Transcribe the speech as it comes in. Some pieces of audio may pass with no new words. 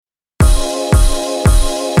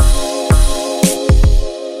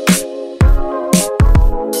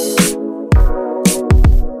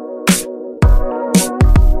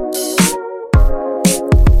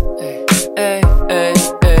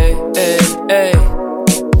Hey,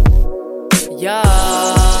 yeah.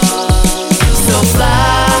 So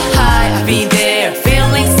fly, I've been there,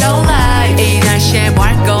 feeling so light. 이 날씨에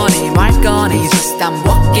말 거니, just I'm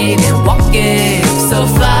walking and walking. So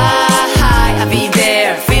fly, I've been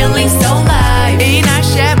there, feeling so light. 이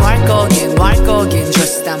날씨에 말 거긴,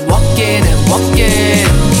 just I'm walking and walking.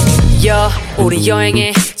 Yeah, 우리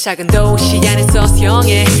여행해 작은 도시 안에서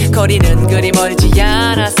수영해. 거리는 그리 멀지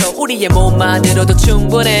않아서 우리의 몸만으로도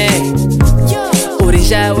충분해. 우리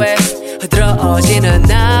자외 흐드러지는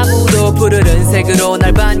나무도 푸르른 색으로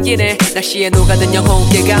날 반기네. 날씨에 녹아든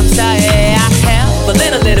영혼께 감사해. I have a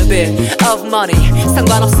little bit of money.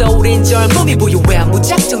 상관없어 우린 젊음이 부유해.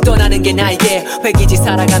 무작정 떠나는 게 나에게 회기지.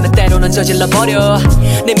 살아가면 때로는 저질러버려.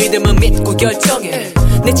 내 믿음은 믿고 결정해.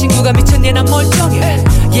 내 친구가 미쳤니 난 멀쩡해.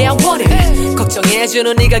 Yeah I want it.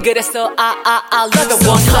 걱정해주는 네가 그랬어. I love it.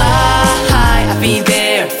 One high, I've been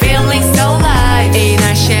there, feeling so light. 이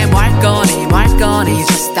날씨에 말 거니,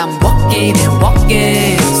 just I'm walking and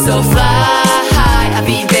walking. So fly, I've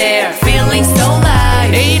been there, feeling so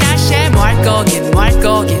light. 이 날씨에 말 거긴,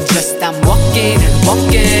 just I'm walking and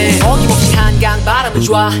walking. 어김없이 한강 바람은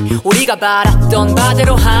좋아. 우리가 바랐던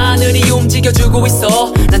바대로 하늘이 움직여주고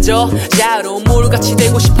있어. 난 저 자유로운 물같이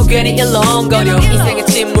되고 싶어. 괜히 일렁거려. 인생의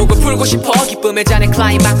침묵을 풀고 싶어. 기쁨의 잔에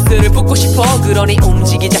클라이막스를 붓고 싶어. 그러니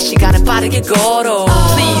움직이자. 시간은 빠르게 걸어.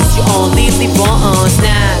 Please you only live once.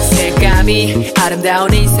 난 색감이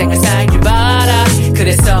아름다운 인생을 살길 바라.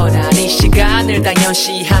 그래서 난 이 시간을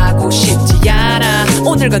당연시하고 싶지 않아.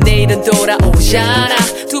 오늘과 내일은 돌아오잖아.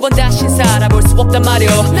 두 번 다신 살아볼 수 없단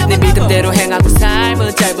말이야. 내 믿음대로 행하고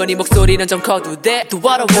삶은 짧은 이 목소리는 좀 커도 돼. Do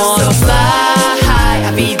what I want. So fly,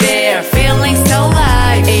 I'll be there, feeling so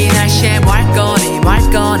light. 이 날씨에 말 거니,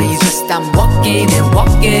 just I'm walking and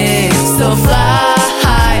walking. So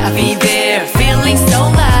fly, I'll be there, feeling so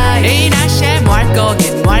light. 이 날씨에 말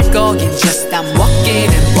거긴, just I'm walking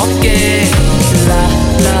and walking. La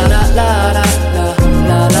la la la la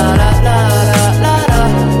la la la la la la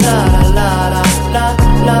la la la.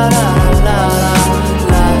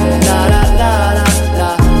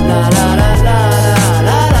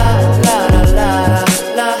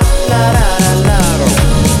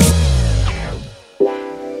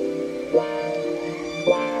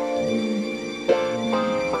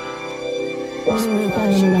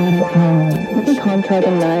 You can contour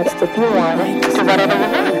the nuts if you want it. So whatever you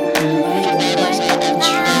want.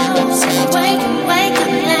 Wake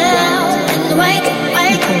up now, wake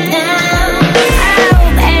up now. Oh,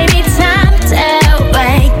 baby, time to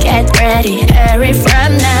wake, get ready, hurry from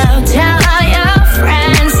now. Tell all your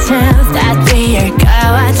friends too that we are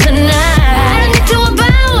going tonight. I don't need to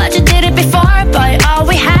about what you did it before, boy. All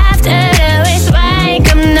we have to do is wake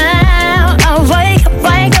up now. Oh,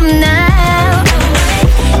 wake up now.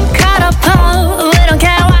 Cut up, oh, we don't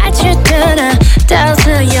care what you do now. Tell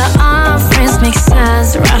to your own friends, make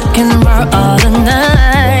sense, rock and roll all the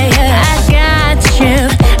night. I got you,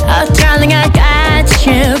 oh darling, I got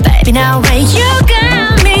you, baby. Now when you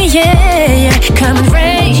got me, yeah, come and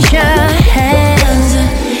raise your hands.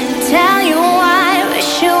 Tell you why we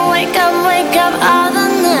should wake up all the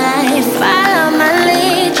night. Follow my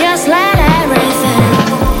lead, just let everything.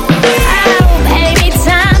 Oh baby,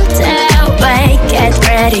 time to wake, get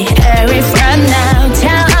ready, hurry from now.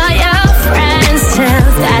 Tell all your friends too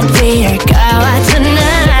that we are going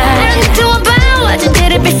tonight. I don't need to about what you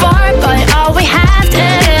did it before, boy. All we have to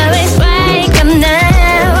do is wake up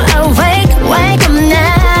now. Awake, wake up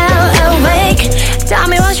now. Awake. Tell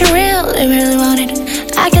me what you really wanted.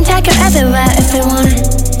 I can take you everywhere if you want it.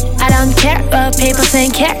 I don't care what people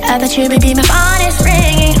think, care about you, baby. My phone is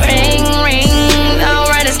ringing, ring, ring. The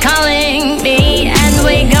world is calling me, and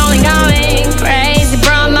we going crazy,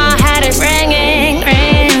 bro. My head is ringing,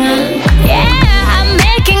 ring. Yeah, I'm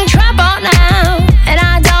making trouble now, and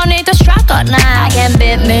I don't need to struggle now. I can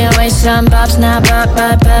beat me with some bobs now,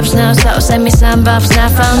 bobs now. So send me some bobs now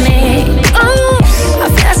for me. Ooh, I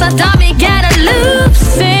feel so dummy, get a loop,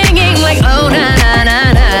 singing like oh na na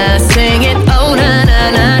na na, sing it oh na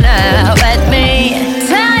na na na. Let me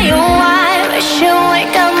tell you why we should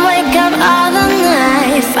wake up all the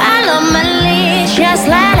night. Follow my lead, just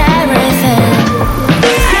let everything.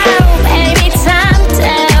 Oh baby, time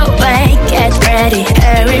to wake, get ready,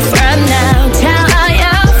 hurry from now. Tell all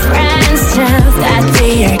your friends too that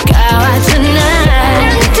we are going tonight. I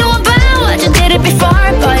don't need to about what you did it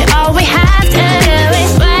before, boy. All we have to do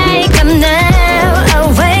is wake up now.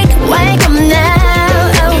 Awake, wake up now.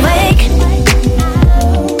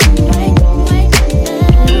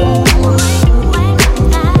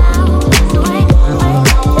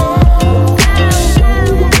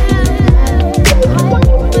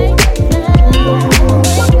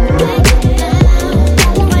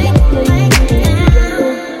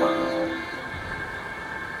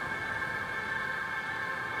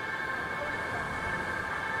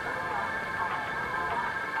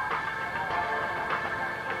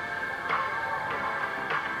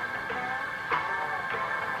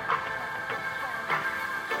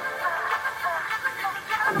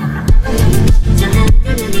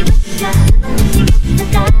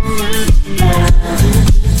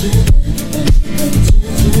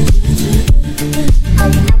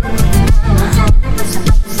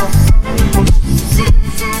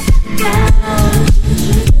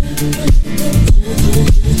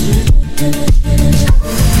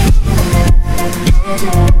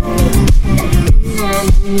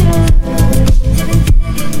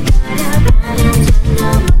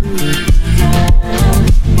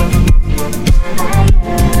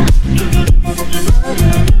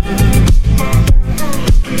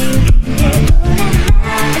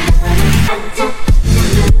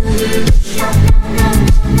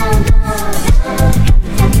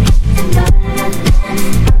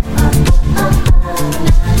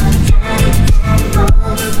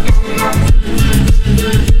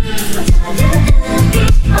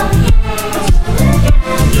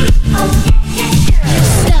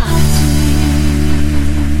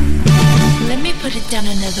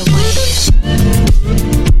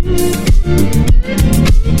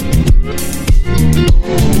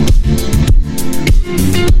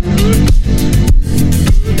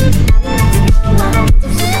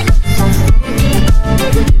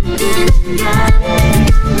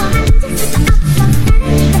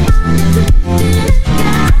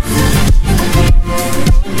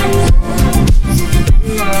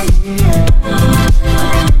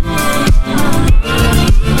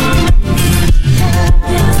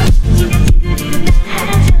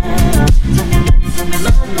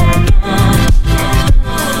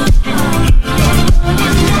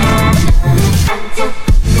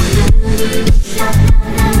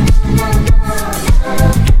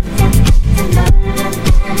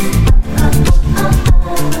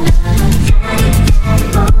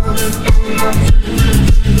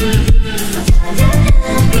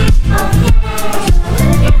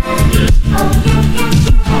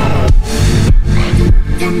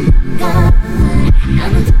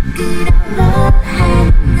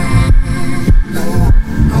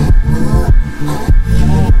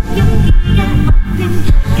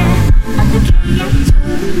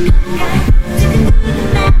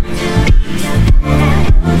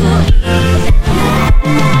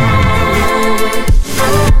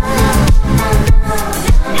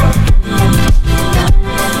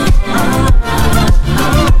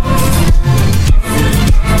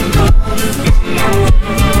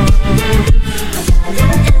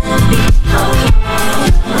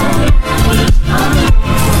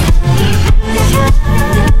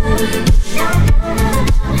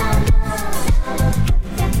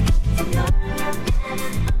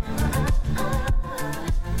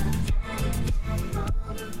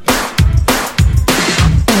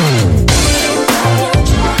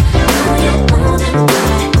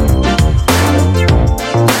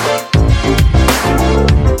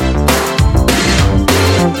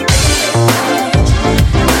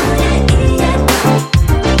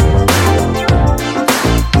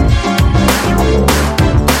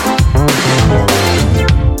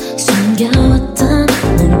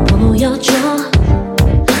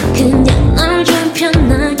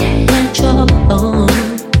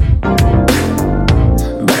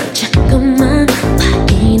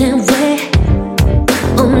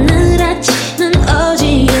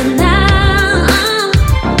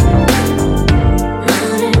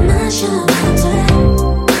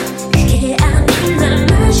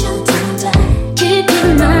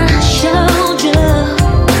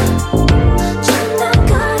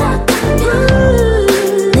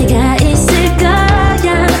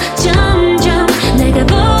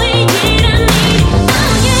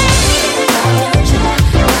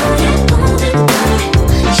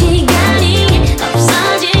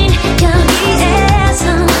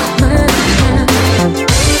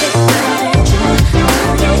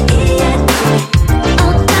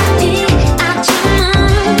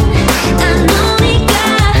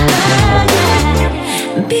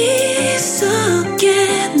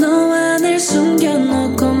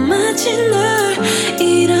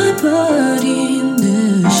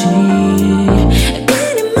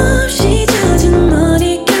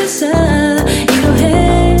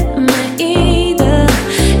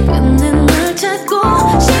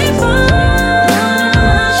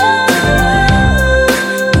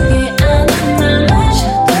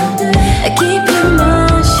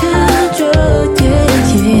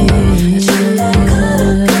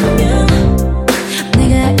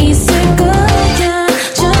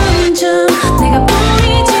 점점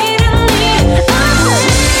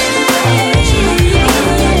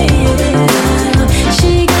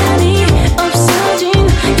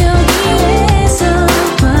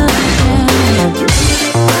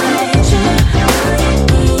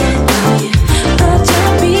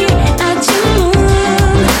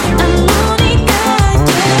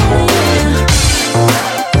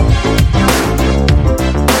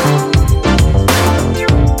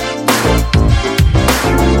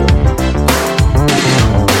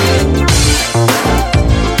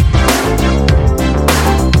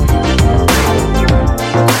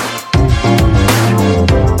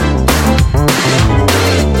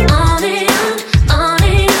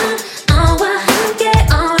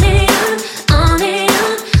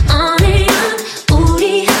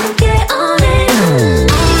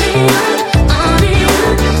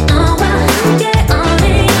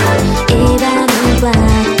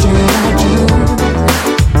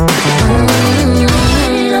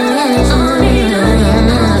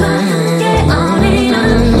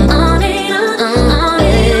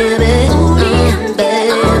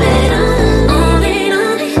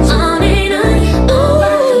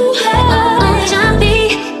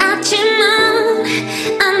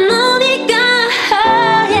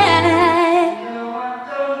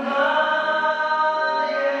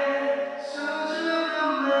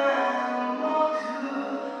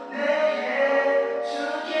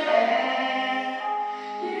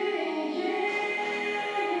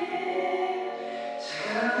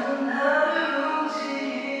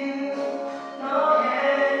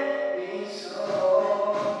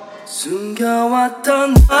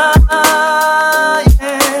숨겨왔던 나의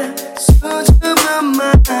수줍은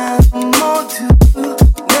마음 모두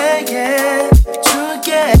내게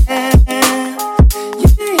줄게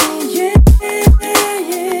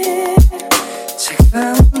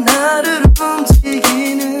차가운 나를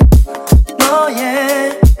움직이는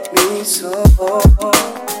너의 미소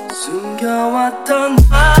숨겨왔던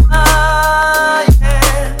나의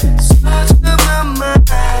수줍은 마음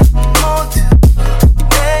모두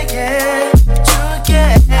내게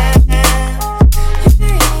줄게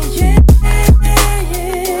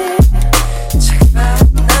차가운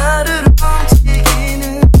나를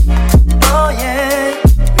움직이는 너의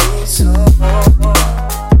미소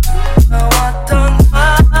숨겨왔던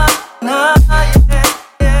나의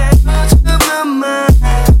수줍은 마음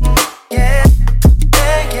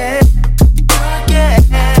내게 줄게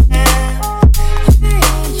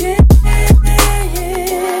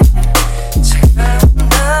차가운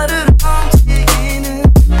나를 움직이는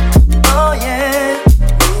너의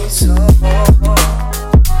미소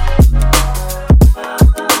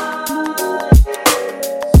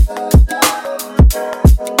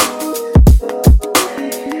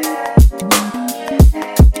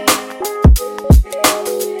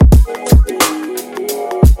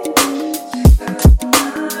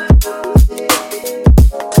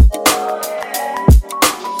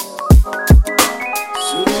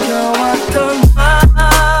숨겨왔던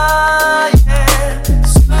나의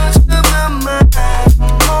수줍은 마음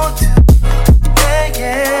모두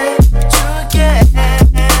내게 줄게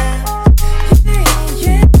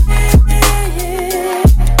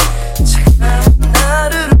차가운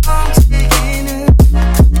나를 움직이는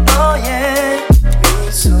너의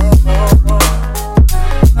미소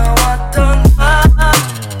숨겨왔던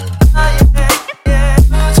나의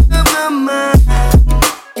수줍은 마음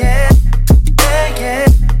내게 줄게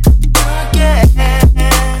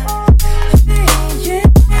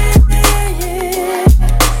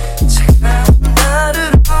차가운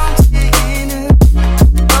나를 움직이는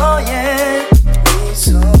너의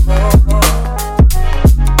미소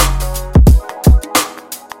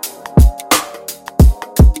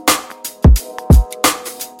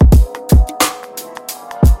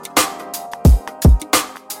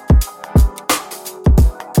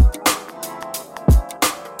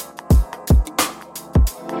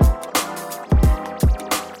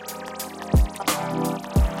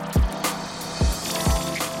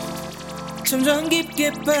점점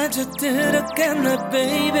깊게 빠져들어가나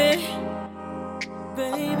baby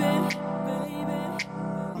baby baby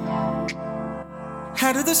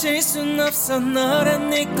하루도 쉴 순 없어 너란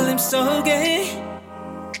네 그림 속에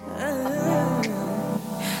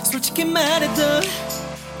솔직히 말해도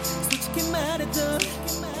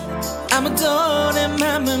아무도 내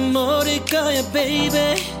맘을 모를 거야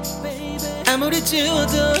baby 아무리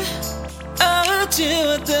지워도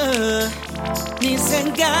네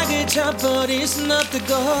생각을 저버릴 순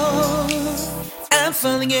없다고 I'm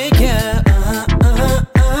falling in yeah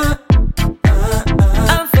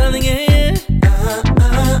I'm falling in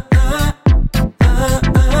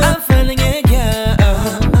I'm falling in yeah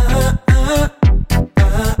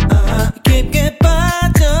깊게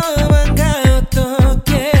빠져만 가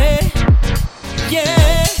어떡해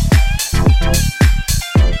yeah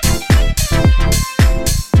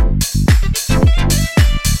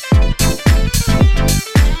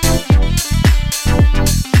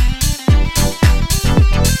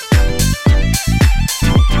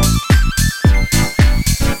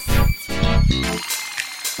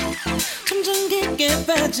점점 깊게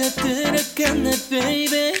빠져들어가나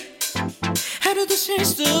baby 하루도 쉴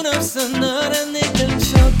순 없어 너란 내 그림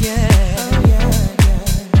속에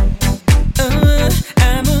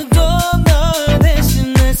아무도 널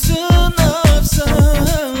대신할 순 없어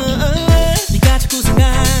네가 자꾸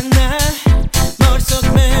생각나 머릿속에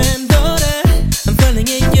맴돌아 I'm falling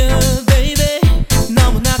in you baby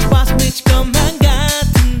너무나 좋아서 미칠 것만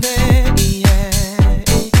같은데 yeah.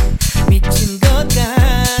 미친 것 같아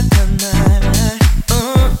나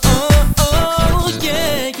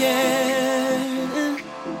yeah yeah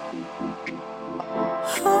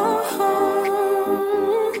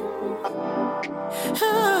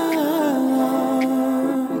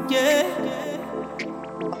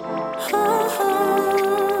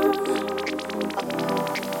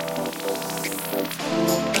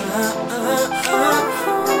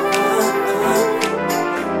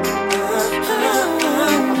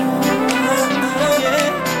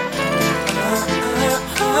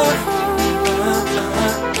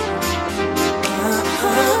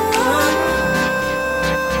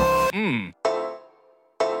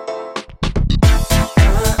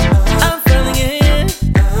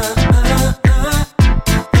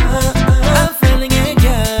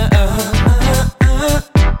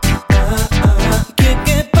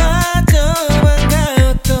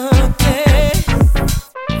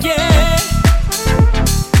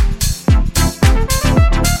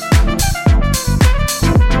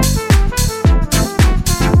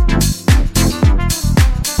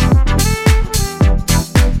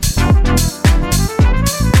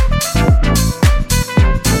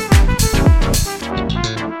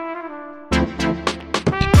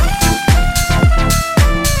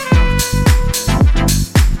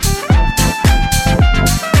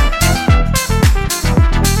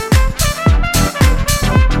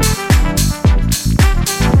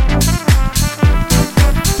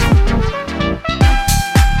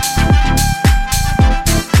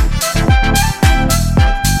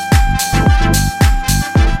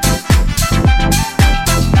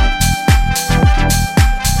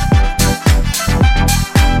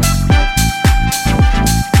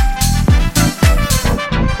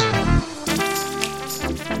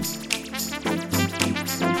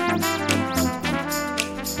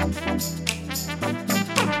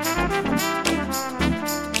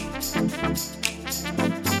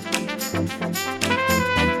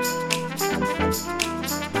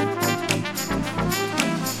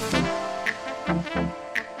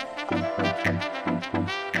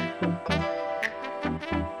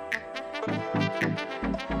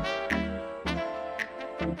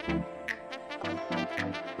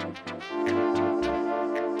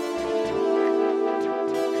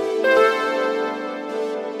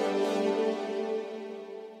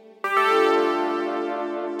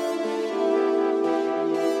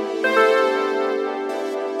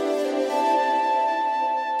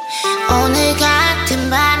오늘 같은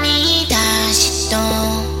밤이 다시 또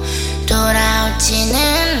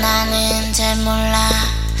돌아올지는 나는 잘 몰라.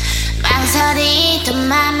 망설이던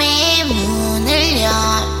맘에 문을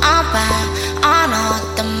열어봐.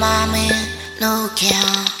 얼었던 맘을 녹여.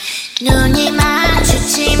 눈이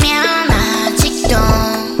마주치면 아직도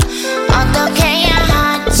어떻게 해야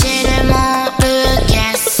할지를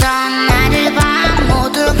모르겠어. 나를 봐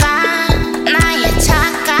모두가 나의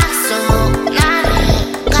착각 속 나를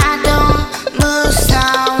가도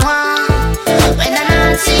무서워. 왜 난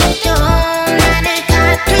아직도 나를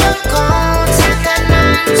가두고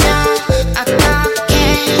잠깐만 줘. 어떻게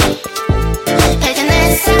밝은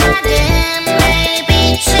햇살을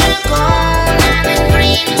비추고 나는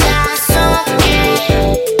그림자 속에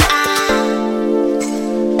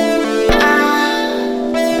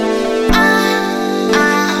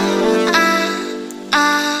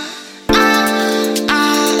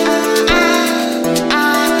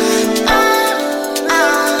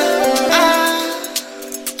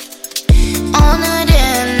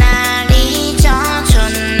오늘은 날이 저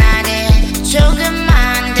좋은 날을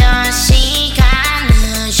조금만 더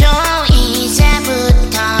시간을 줘.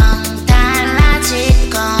 이제부터 달라질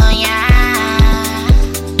거야.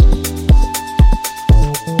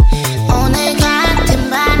 오늘 같은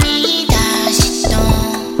밤이 다시 또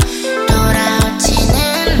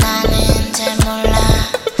돌아올지는 나는 잘 몰라.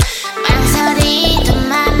 망설이던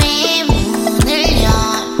맘에 문을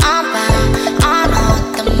열어봐.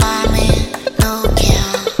 얼었던 맘을 녹여.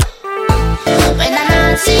 왜 난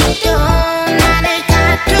아직도 나를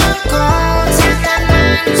가두고 잠깐만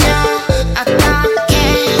줘. 어떻게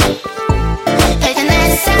밝은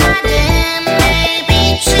햇살을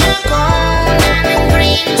비추고 나는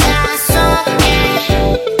그림자 속에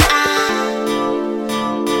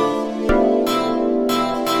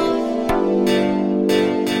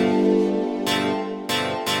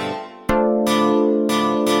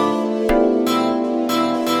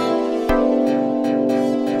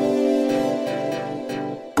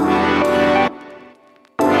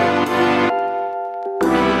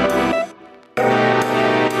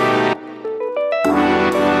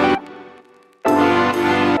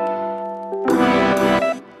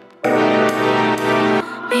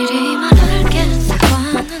미리 말할게.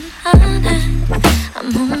 사과는 안 해.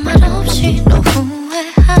 아무 말 없이 너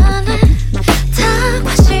후회하네. 다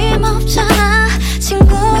관심 없잖아.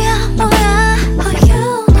 친구야 뭐야. Oh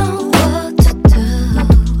you know what to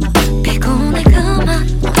do. 피곤해 그만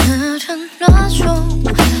오늘은 놔줘.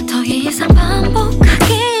 더 이상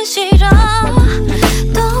반복하기 싫어.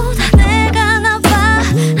 또 다 내가 나봐.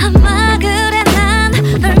 아마 그래 난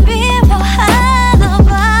널 미워하나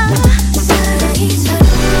봐. 사랑이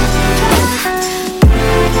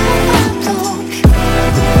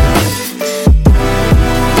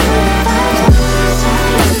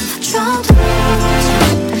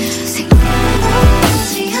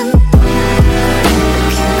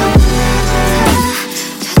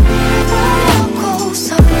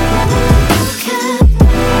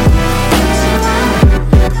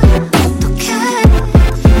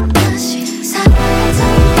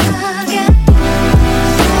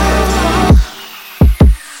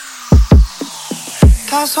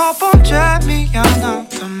다섯 번째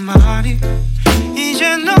미안하단 말이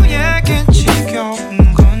이제 너에겐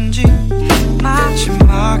지겨운 건지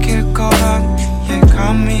마지막일 거란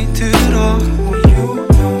예감이 들어. You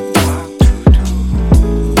know what to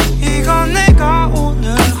do. 이건 내가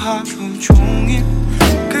오늘 하루 종일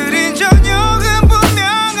그린 저녁은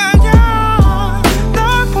분명하냐.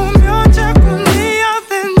 날 보면 자꾸 네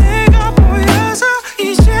앞에 내가 보여서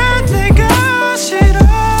이제 내가 싫어.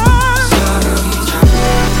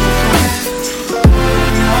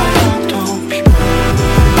 사랑이 또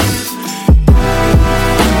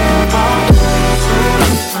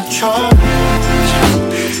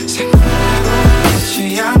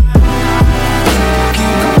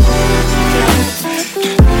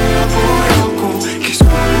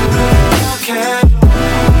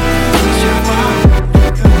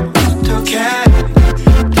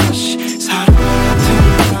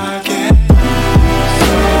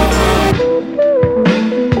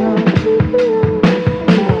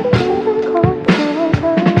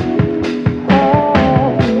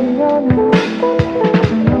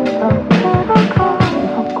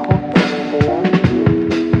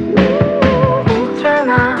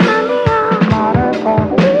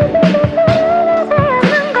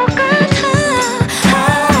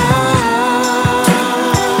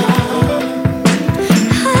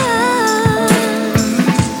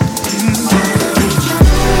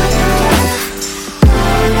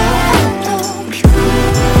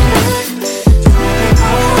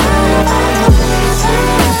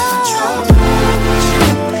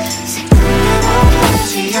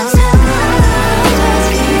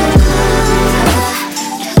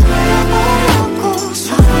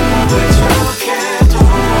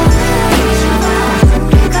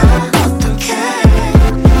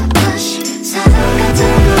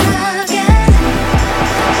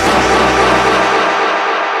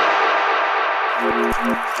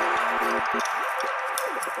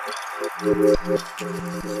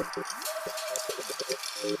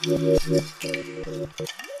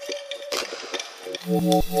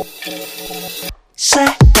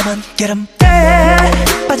새까만 기름때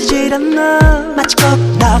빠지질 않아 마치 꼭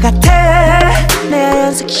너 같아 내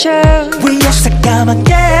하얀 섹션 위에 새까만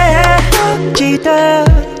게 지다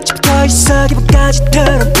집부터 있어 기분까지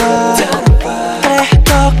들어봐 그래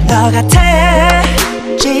꼭 너 같아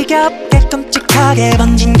지겹게 끔찍하게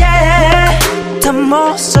번진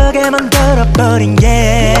게담모 속에 만들어버린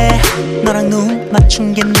게 너랑 눈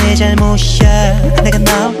맞춘 게 내 잘못이야 내가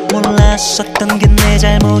너 몰랐었던 게 내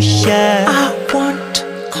잘못이야 I want to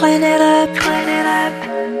clean it up, clean it up.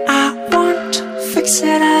 I want to fix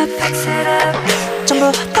it up, fix it up.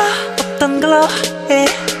 전부 다 없던 걸로 해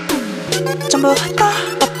전부 다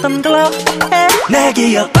없던 걸로 해 내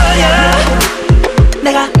기억 버려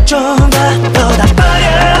내가 좋은 것도 다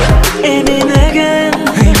버려 이미 내겐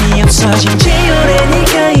의미 없어진 지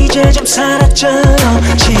오래니까 이제 좀 사라져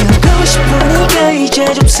지우고 싶으니까 이제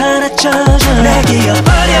좀 사라져 내 기억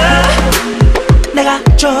버려 내가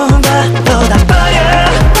좋은 것도 다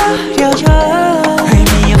버려져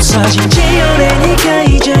의미 없어진 지 오래니까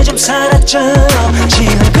이제 좀 사라져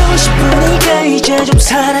지우고 싶으니까 이제 좀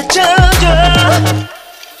사라져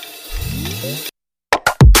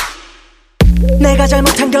내가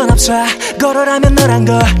잘못한 건 없어 걸어라면 너란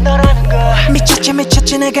거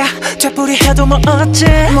미쳤지 내가 되풀이해도 뭐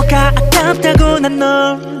어째 뭐가 아깝다고 난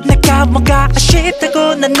널 내가 뭐가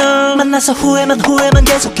아쉽다고 난 널 만나서 후회만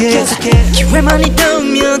계속해 기회만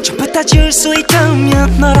있다면 전부 다 지울 수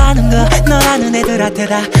있다면 너라는 애들한테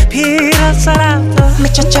다 필요하더라도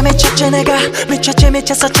미쳤지 내가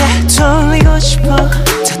미쳤었지 돌리고 싶어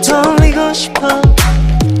다 돌리고 싶어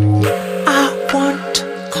I want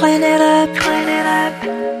to clean it up, clean it up.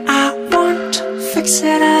 I want to fix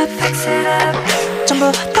it up, fix it up.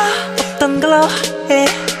 전부 다 없던 걸로 해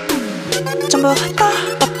전부 다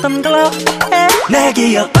없던 걸로 해 내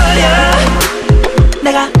기억 버려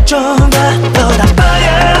내가 좋은 것도 다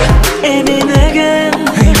버려 이미 내겐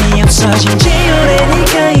의미 없어진 지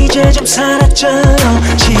오래니까 이제 좀 사라져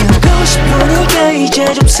지우고 싶으니까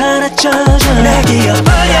이제 좀 사라져 내 기억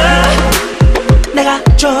버려 내가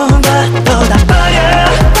좋은 것도 다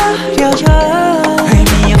버려져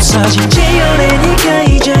의미 없어진 지 오래니까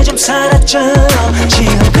이제 좀 사라져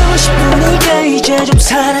지우고 싶으니까 이제 좀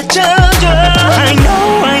사라져 I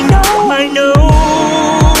know I know I know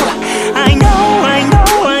I know I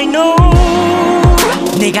know I know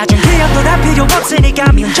네가 준 기억도 다 필요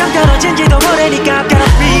없으니까 미운 정 떨어진 지도 오래니까 Got a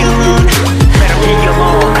feeling Better be your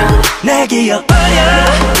own 내 기억 버려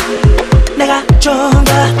내가 좋은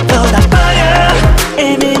것도 다 버려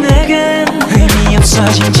이미 내겐 의미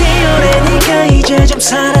없어진 지 오래니까 이제 좀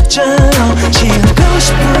사라져 지우고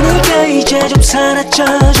싶으니까 이제 좀 사라져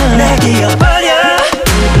내 기억 버려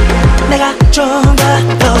내가 좋은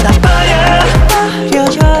것도 다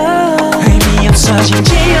버려져 의미 없어진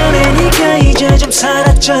지 오래니까 이제 좀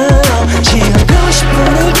사라져 지우고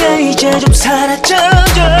싶으니까 이제 좀 사라져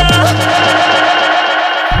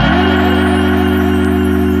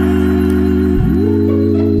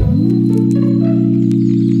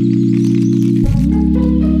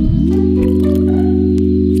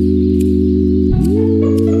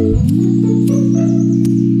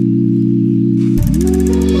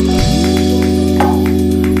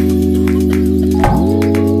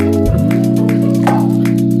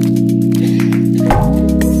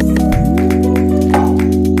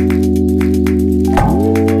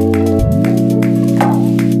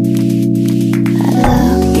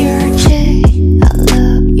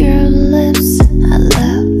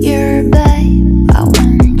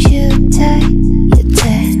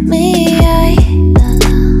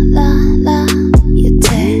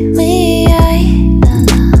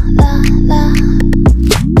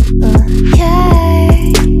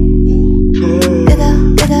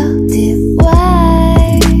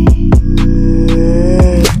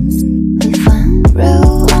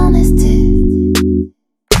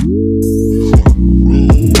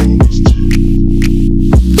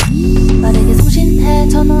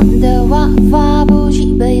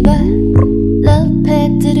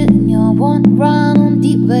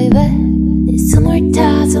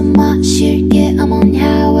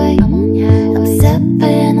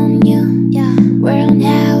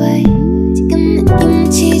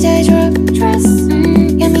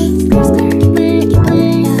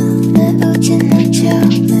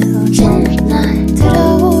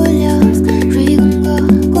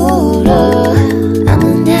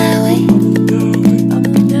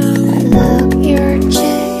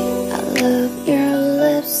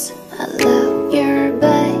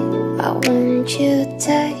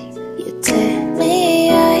you take me,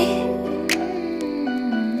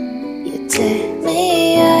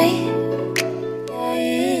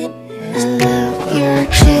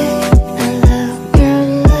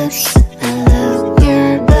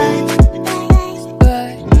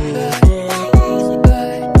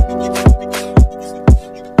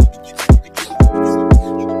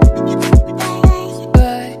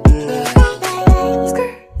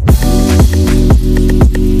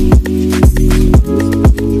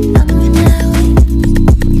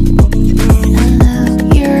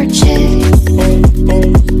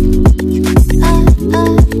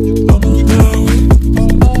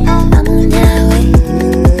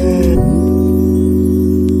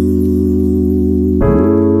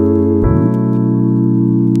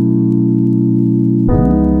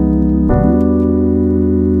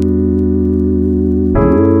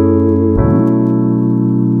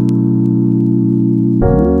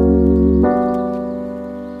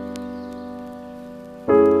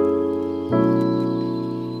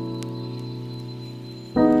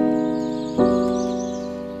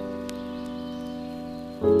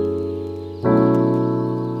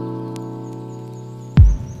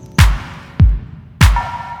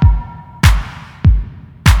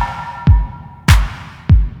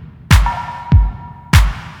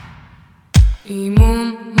 이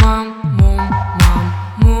몸만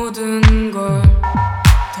모든 걸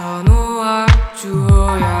다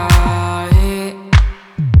놓아주어야 해.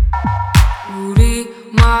 우리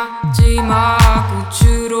마지막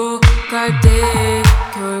끝으로 갈 때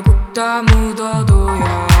결국 다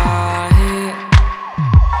묻어둬야 해.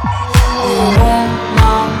 이 몸만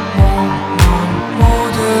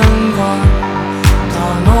모든 걸 다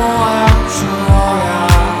놓아주어야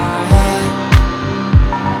해.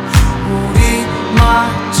 우리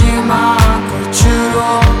마지막 끝으로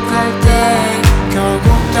갈 때 결국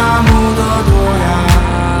다 묻어둬야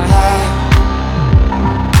해.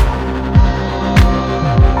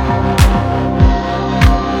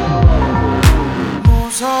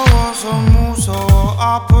 무서워서 무서워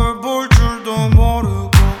앞을 볼 줄도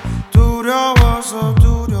모르고 두려워서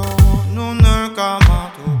두려워 눈을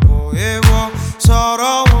감아도 보이고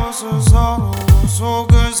서러워서 서러워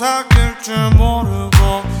속을 삭힐 줄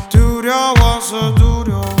모르고 두려워서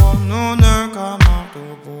두려워 눈을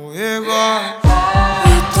감아도 보이고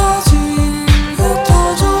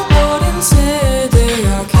흩어져 버린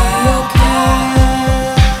세대야 기억해.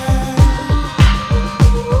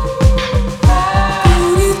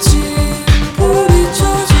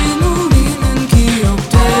 부딪혀진 우리는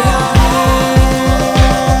기억돼야 해.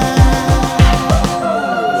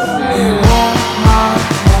 이 몸만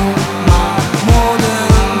모든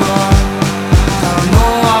걸 다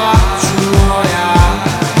놓아주어야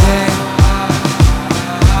해.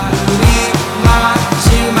 우리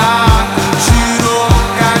마지막 끝으로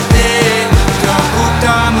갈 때 결국 다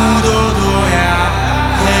묻어둬야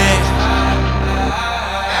해.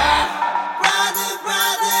 Brother,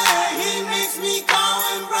 brother, he makes me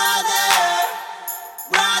going brother.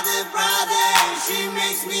 Brother, brother, she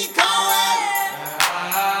makes me going.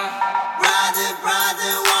 Brother,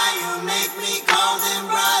 brother, why you make me call them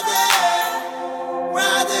brother?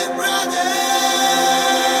 Brother, brother.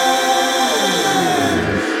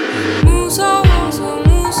 무서워서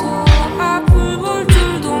무서워 앞을 볼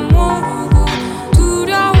줄도 모르고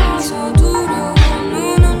두려워서 두려워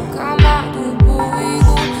눈은 감아도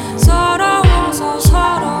보이고 서러워서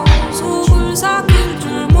서러워 속을 삭힐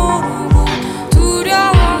줄 모르고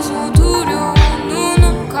두려워서 두려워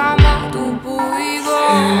눈은 감아도 보이고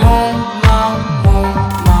이 몸만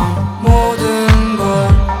모든 걸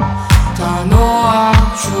다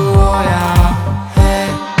놓아주어야 해.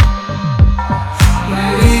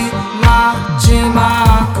 우리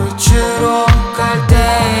마지막 끝으로 갈 때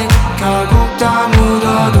결국 다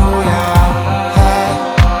묻어둬야 해.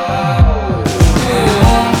 이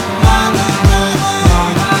몸만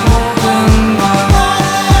모든 걸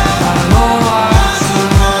다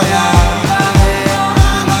놓아주어야 해.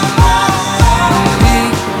 우리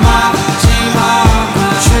마지막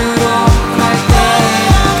끝으로 갈 때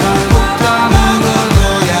결국 다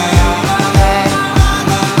묻어둬야 해.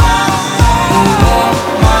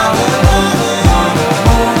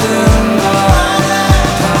 모든 걸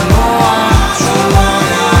다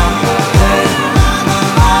놓아주어야 해.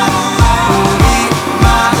 우리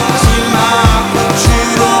마지막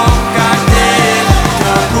끝으로 갈 때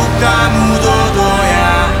결국 다 묻어둬야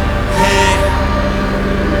해.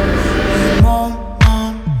 이 몸만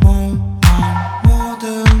모든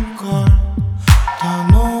걸 다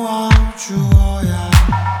놓아주어야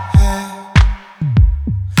해.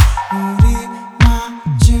 우리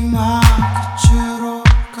마지막 끝으로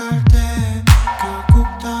갈 때 결국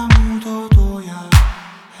다 묻어둬야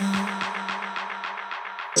해.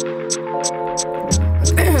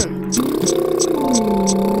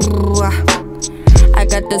 I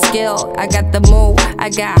got the skill, I got the move. I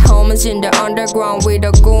got homies in the underground with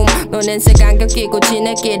a goom. 너는 색안경 끼고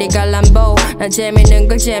지네끼리 갈람보. 난 재밌는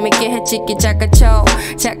걸 재밌게 해 찍기 작가쳐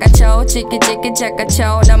작가쳐 찍기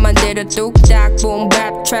작가쳐 나만대로 뚝딱 boom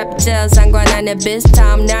bap trap 젤 상관 안 해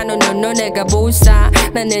비슷함 나누는 너네가 불사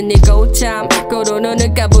나는 네 고참 고로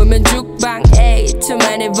눈을 까보면 죽방 Ay, too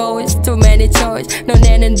many voice, too many choice.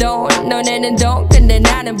 너네는 돈 근데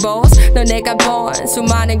나는 boss. 너네가 본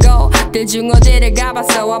수많은 것들 중 어디를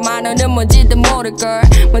가봤어 아마 너는 뭔지도 모를걸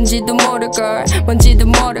뭔지도 모를걸 뭔지도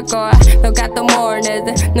모를걸 너가 또 뭘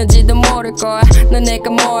내든 너지도 모를걸 넌 내가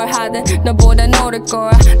뭘 하든 너보다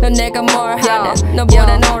노를걸 넌 내가 뭘 하든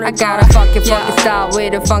너보다 노를걸 I got a fucking style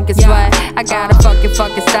with a funky sway I got a fucking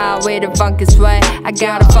style with a funky sway I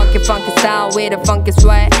got a fucking style with a funky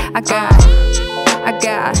sway I got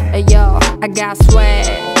yo I got swag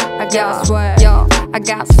I got swag yo I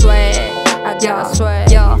got swag I got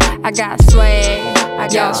swag yo I got swag I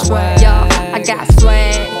got swag yo I got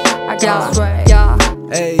swag I got swag yo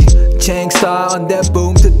Ay, Changstarr on that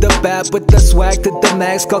boom to the back with the swag to the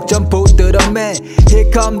max. 걱정 put to the man. Here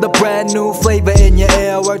come the brand new flavor in your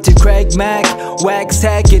ear. Word to Craig Mac. Wax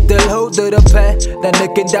hack it, the hold to the pad. 난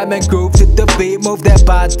느낀다면 groove to the beat. Move that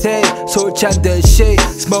body. 솔 찬 듯이.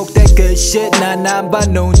 Smoke that good shit. 난 안 봐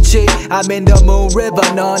눈치. I'm in the moon river.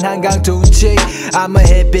 넌 한강 둔치. I'm a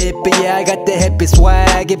hippie, yeah, I got the hippie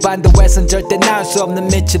swag. 이 반도에선 절대 나올 수 없는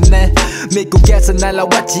미친네. 미국에서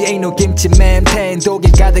날라왔지 ain't no 김치맨. 팬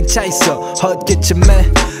독일 가득 차있어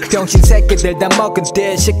헛기침맨. 병신 새끼들 다 먹은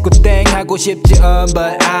뒤 식구 땡 하고 싶지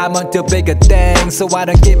but I'm on to bigger things, so I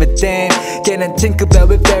don't give a damn. 걔는 Tinkerbell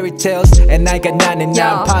with fairy tales and I got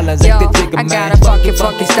 99 problems like the Jigga Man. I got a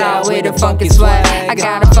funky style with a funky swag. I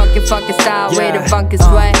got a funky style with a funky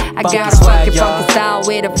swag. I got a funky style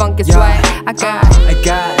with a funky swag. I got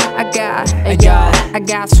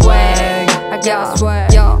swag. I got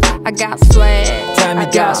swag. Yo, I got swag. Tammy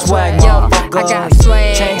got swag, motherfucker. I got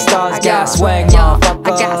swag. Changstarr's got swag, motherfucker. I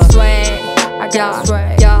got swag. I got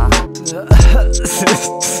swag. Yo.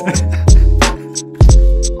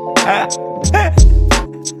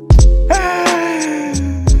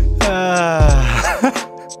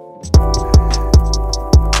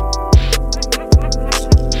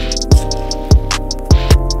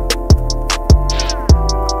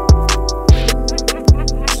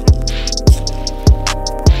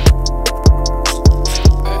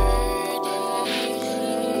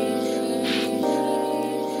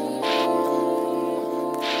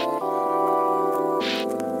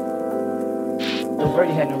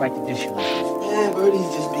 Birdie had no right to do shit like this. Man, Birdie's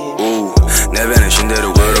just being. 내 배는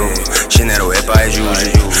신대로 걸어 시내로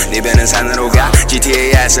예뻐해주지 네 배는 산으로 가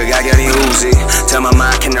GTA에서 가견이 우지 Tell my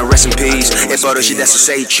mind can I rest in peace 예뻐릇이 됐어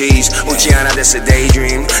say cheese 웃지 않아 됐어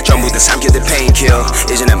daydream 전부 다 삼켜대 painkiller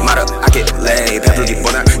이제 내 말을 아낄래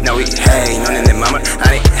배불기보다 나 위해 너는 내 맘을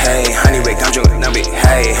아니 hey honey 왜 감정을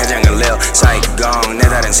낭비해 해장을 내어 Saigon 내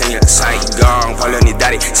다른 생일 Saigon 벌려 네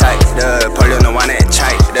다리 사이드 벌려 너와 내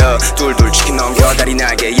차이드 둘둘 치킨 넘겨 다리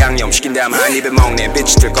날개 양념시킨 다음 한 입에 먹네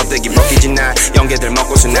bitch들 껍데기 벗기지 나 연계들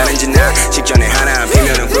먹고서 나는 지나 식전에 하나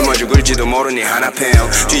피면은 굶어 죽을지도 모르니 하나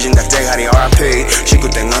팸 뒤진 닭대가리 RP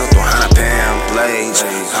식구땡 너도 또 하나 팸 Blaze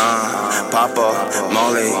pop up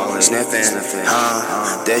molly sniffing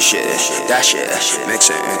that shit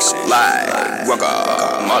mixing like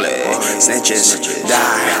guacamole snitches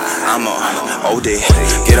die I'm a OD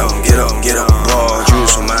get on boy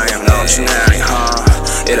주소 마냥 넘치나니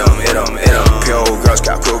It 'em pure girls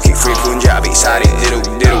got cookie free Punjabi side diddle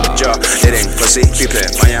jaw it ain't pussy keep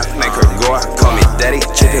it fire make her go call me daddy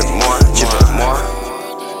chip it more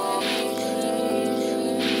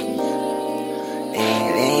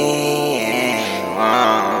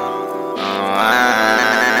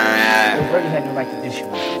Birdie had no right to do shit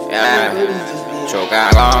like this.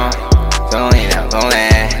 조각은 손이랑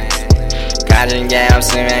손에 가진 게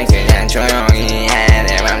없으면 그냥 조용히 해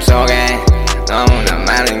내 맘속에 너무나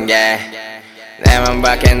많은 게 내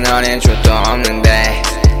맘밖에 너는 줄도 없는데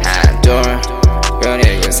하나 둘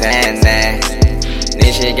그리고 셋넷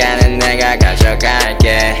네 시간은 내가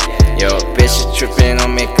가져갈게 요 빛이 춥힌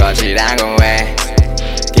놈이 꺼지라고 해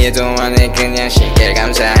기도원이 그냥 쉽게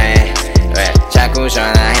감사해 왜 자꾸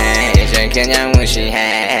전화해 이제 그냥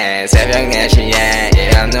무시해 새벽 4시에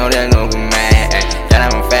이런 노래를 녹음해 Get on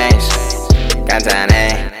my face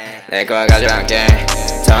간단해 내 걸 가져갈게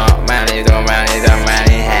더 많이 해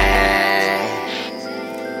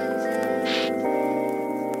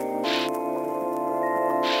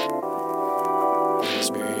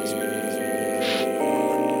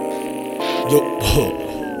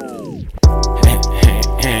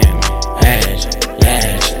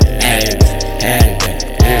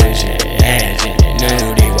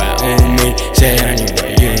누리와 우미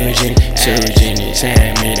세연이와 유진 수진이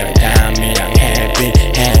샘이랑 담이랑 해피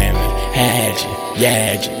해지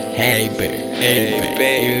예지 헤이비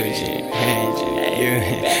유진 해지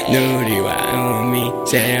누리와 우미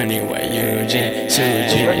세연이와 유진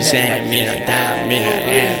수진이 샘이랑 담이랑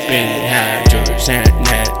해피 하나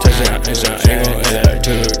둘셋넷 다섯 일곱 여덟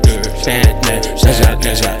둘셋넷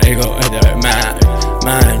다섯 일곱 여덟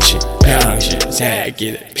많지 병신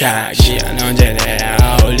새끼들 자기야 언제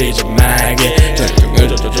내가 어울리지 말게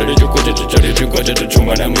저리 죽고 저도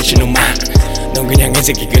주말한 미친놈아 넌 그냥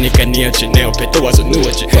해석이 그니까 네 여친 내 옆에 또 와서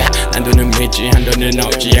누웠지 한도는 믿지 한도는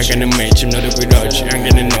없지 약간은 매침 너도 그렇지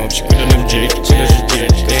한계는 없이 그러는 짓 쓰러지지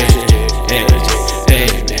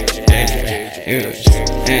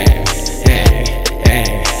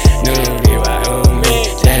누리와 우미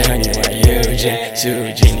세연이와 유진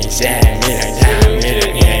수진이 쌤이랑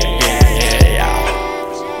담이랑 해비야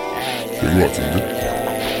별로 같은데?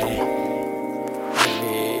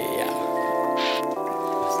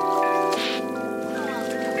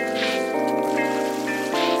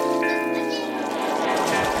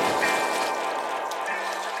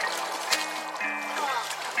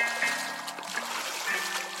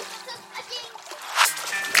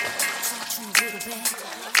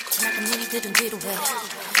 일들은 뒤로 해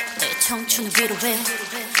내 청춘을 위로해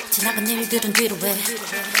지나간 일들은 뒤로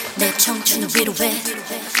해내 청춘을 위로해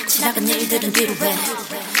지나간 일들은 뒤로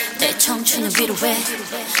해내 청춘을 위로해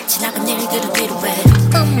지나간 일들은 뒤로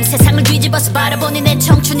해 세상을 뒤집어서 바라보니 내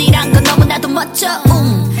청춘이란 건 너무나도 멋져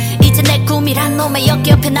이제 내 꿈이란 놈의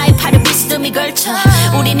어깨 옆에 나의 팔을 비스듬히 걸쳐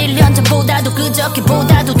우린 1년 전보다도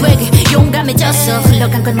그저께보다도 되게 용감해졌어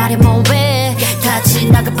흘러간 걸 말해 뭐해 다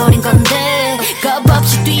지나가버린 건데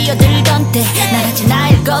겁없이 뛰어들던 때 나라지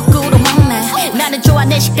나의 거꾸로 먹네 나는 좋아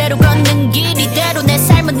내 식대로 걷는 길 이대로 내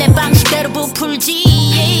삶은 내 방식대로 부풀지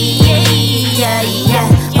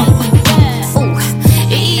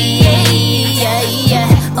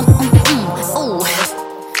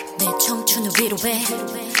내 청춘을 위로해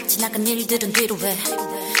지나간 일들은 뒤로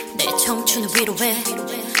해내 청춘을 위로해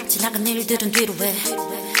지나간 일들은 뒤로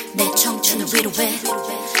해내 청춘을 위로해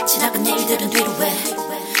지나간 일들은 뒤로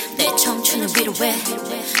해내 청춘을 위로해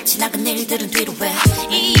지나간 일들은 뒤로 해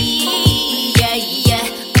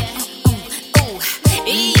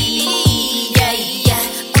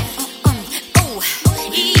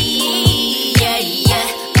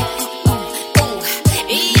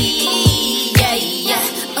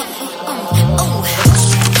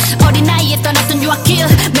어린 나이에 떠났던 유학길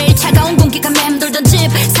매일 차가운 공기가 맴돌던 집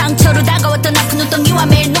상처로 다가왔던 아픈 눈덩이와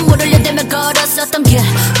매일 눈물을 흘려대며 걸었었던 길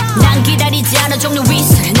난 기다리지 않아 종류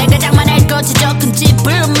위슬 내가 장만할 거지 저 큰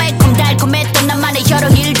집을 매콤달콤했던 나만의 여러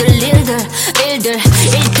일들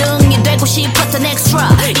 1등이 되고 싶었던 엑스트라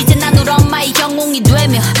이제 난 우리 엄마의 영웅이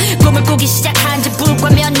되며 꿈을 꾸기 시작한 지 불과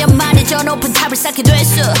몇 년 만에 저 높은 탑을 쌓게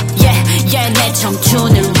됐어 내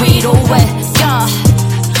청춘을 위로해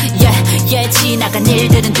지나간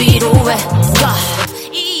일들은 뒤로 해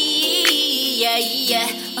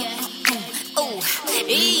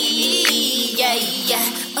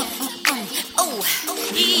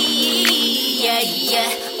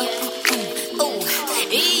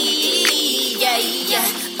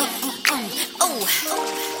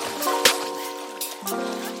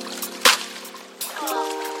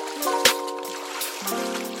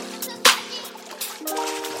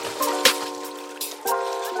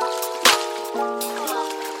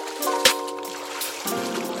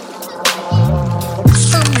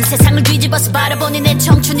세상을 뒤집어서 바라보니 내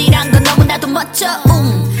청춘이란 건 너무나도 멋져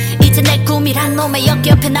이제 내 꿈이란 놈의 어깨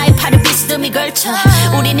옆에 나의 팔을 비스듬히 걸쳐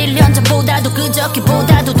우린 1년 전보다도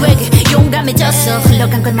그저께보다도 되게 용감해졌어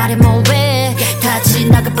흘러간 걸 말해 뭐해 다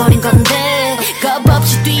지나가버린 건데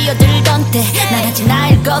겁없이 뛰어들던 때 나라지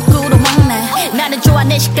나의 거꾸로 먹네 나는 좋아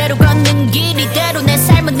내 식대로 걷는 길 이대로 내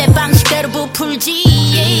삶은 내 방식대로 부풀지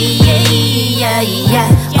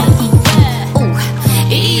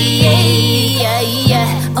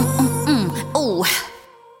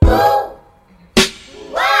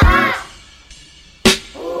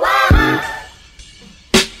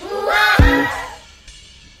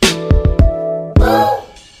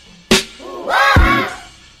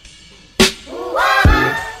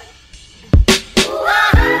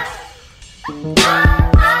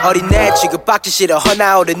어린애 취급받기 싫어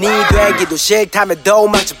허나어른이 되기도 싫다면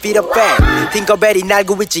도망쳐 피터팬 팅커벨이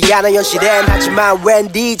날고 있지 않아 현실엔 하지만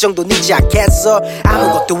웬디 정도는 있지 않겠어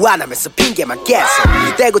아무것도 안 하면서 핑계만 깼어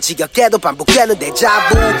떼고 지겹게도 반복되는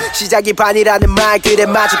데자부 시작이 반이라는 말 그래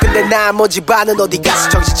맞아 근데 나머지 반은 어디 가서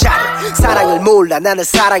정신 차려 사랑을 몰라 나는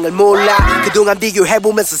사랑을 몰라 그동안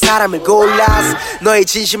비교해보면서 사람을 골랐어 너의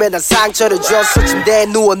진심에 난 상처를 줬어 침대에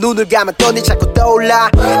누워 눈을 감았더니 자꾸 떠올라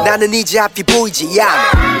나는 이제 앞이 보이지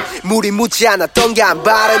않아 물이 묻지 않았던 게 한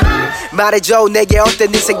발은 말해줘 내게 어때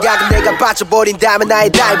네 생각은 내가 빠져버린다면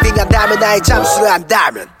나의 다이빙한다면 나의 잠수를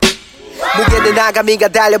한다면 무게는 아가미가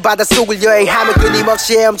달려 바닷속을 여행하며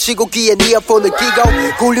끊임없이 헤엄치고 귀에 이어폰을 끼고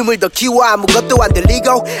볼륨을 더 키워 아무것도 안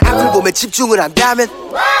들리고 앞을 보며 집중을 한다면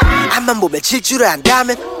앞만 보며 질주를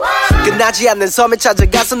한다면 끝나지 않는 섬에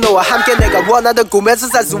찾아가서 너와 함께 내가 원하던 꿈에서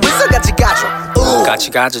살 수 있어 같이 가줘 같이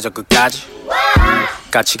가자 저 끝까지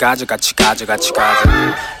같이 가자 같이 가자 같이 가자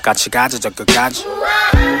같이 가자 저 끝까지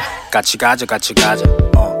같이 가자 같이 가자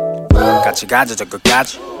같이 가자 저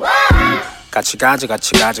끝까지 같이 가자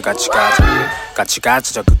같이 가자 같이 가자 같이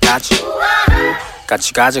가자 저 끝까지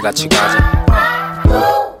같이 가자 같이 가자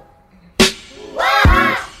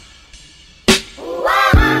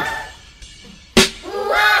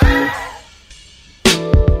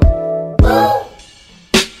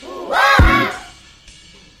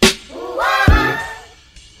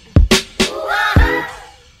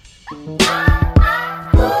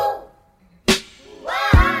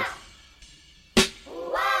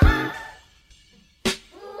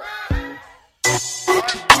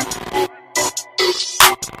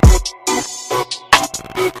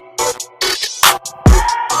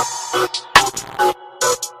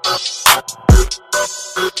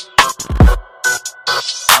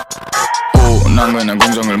난 그냥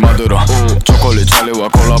공정을 만들어 초콜릿 찰리와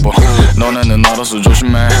콜라보 너네는 알아서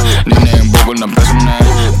조심해 니네 행복을 난 뺏었네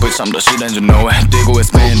Bitch I'm the shit and you know it 뛰고 it's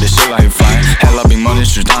me in the shit like flying Hella big money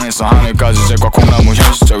실당에서 하늘까지 제과 콩나무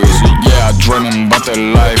현실적이지 Yeah I dreaming about that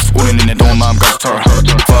life 우린 니네 돈 마음까지 털어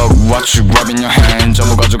Fuck what you grab in your hand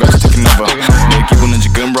전부 가져가지 take it never 내 기분은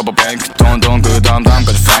지금 rubber bank 돈 그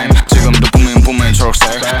다음까지 fame 지금도 뿜인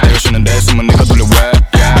초록색 내가 쉬는데 숨은 네가 돌려 왜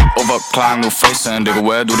Overclock NUFACE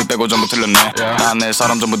IndEgo Aid 우리 빼고 전부 틀렸네 난 내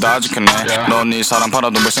사람 전부 다 지켰네 넌 네 사람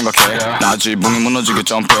팔아도 왜 생각해 나 지붕이 무너지게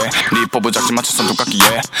점프해 네 포부 작지 마치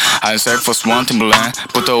손톱깎이에 하얀색 first one Timberland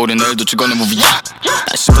부터 우리 내일도 직원의 무비야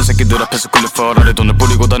날 씹은 새끼들 앞에서 끌려 퍼라리 돈을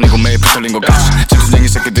뿌리고 다니고 매일 피털린 것 같이 집수쟁이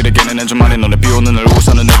새끼들에게는 해줄 말이 너네 비오는 날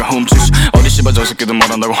우산은 내가 훔치지 어디 씨발 저 새끼들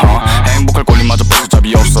뭐란다고 행복할 권리마저 뺏을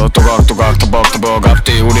잡이 없어 또각 터벅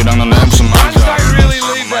앞뒤 우리랑 너네 무슨 말이야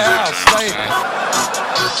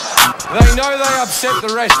They know they upset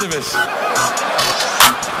the rest of us.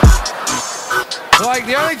 Like,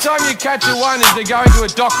 the only time you catch a one is they're going to a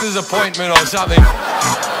doctor's appointment or something.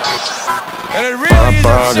 And it really is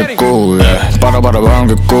upsetting. 바라바라밤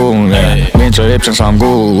그 민저 입장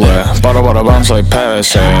 3구 바라바라밤 서이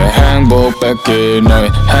패스 행복 뺏기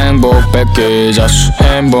너의 행복 뺏기 자수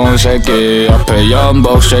행복 새끼 앞에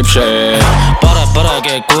연복 쉐입쉐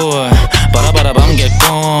바라바라겠고 바라바라밤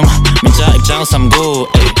개꿈 민자 입장 3구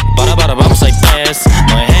바라바라밤 서이 패스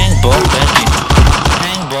너의 행복 뺏기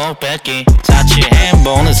행복 뺏기 자취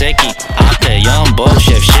행복은 새끼 앞에 연복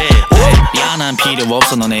쉐입쉐 야 난 필요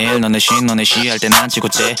없어 너네 일 너네 시 할 때 난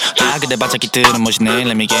치고째 다 그대 바짝기들은 멋있네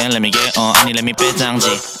Let me get 아니 let me 빼장지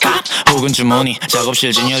혹은 주머니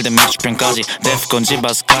작업실 진열된 맥주병까지 데프콘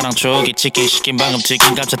지바스카랑 초기 치킨 시킨 방금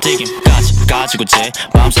치킨 감자튀김까지 가지고째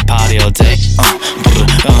밤새 party all day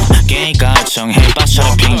게임가 청해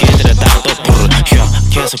바처럼 핑계들에 따로 또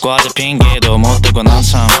계속 과제 핑계도 못 대고 난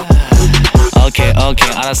참 오케이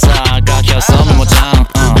알았어 깎였어 메모장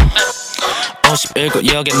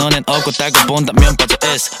 51구역에 너넨 없고 딸고 본다면 빠져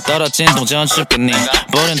있어 떨어진 동전 줍겠니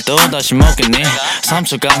버린 또 다시 먹겠니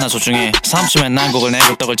 3초가 나 소중해 3초면 난 곡을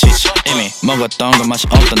내고 떡을 치지 이미 먹었던 건 맛이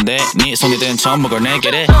없던데 네 손이 든 전복을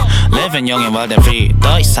내게래 Living young and wild and free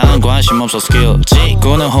더 이상 관심 없어 스킬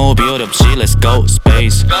지구는 호흡이 어렵지 Let's go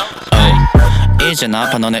space 이제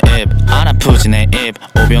아파 너네 입 안 아프지 내 입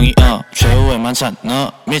오병이 최후의 만찬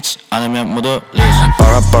너 믿지 않으면 못 올리지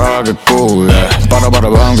바라바라겠고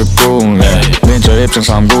바라바라밤 그 민저 입장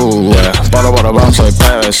 3구 바라바라밤 서이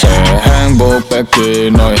패스 행복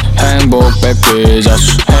뺏기 너의 행복 뺏기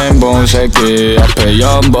자수 행복 새끼 앞에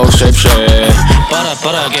연복 쉐입쉐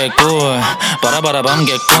바라바라겠고 바라바라밤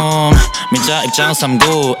개꿈 민자 입장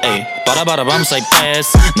 3구 바라바라밤 서이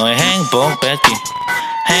패스 너의 행복 뺏기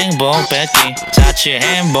행복 뺏기 자취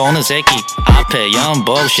행복은 새끼 앞에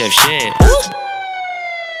연복 쉐입쉐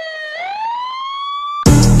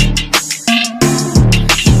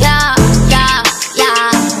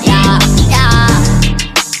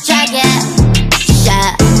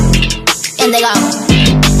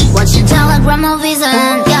Watching telegram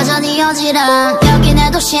movies은 여전히 여지른 여기 내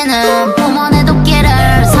도시는 부모의 도끼를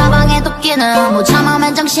사방의 도끼는 못 참아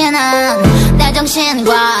맨 정신은 내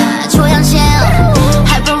정신과 초현실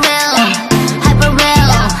Hyper real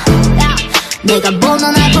내가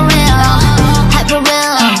보는 hyper real hyper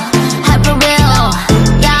real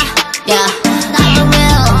yeah hyper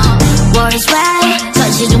real World is ready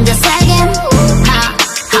전시 중대 세겜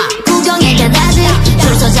구경에 개다지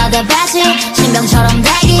줄 서자대 배치 신병처럼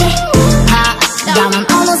대기 나만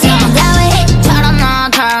어느새 대위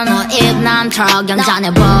털어넣어 입남처럼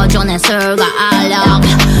경찬해 버전의 술과 알력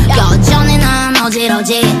여전히 난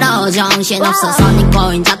어지러지러 정신없어서 네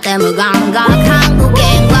꼬인 잣대 무감각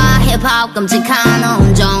한국인과 힙합 끔찍한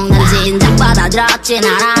운종 난 진작 받아들였지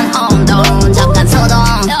나란 혼돈 잠깐 소동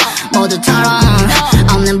모두 털어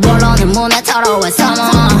없는 본론은 문에 털어왜 서머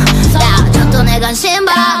야 줬던 내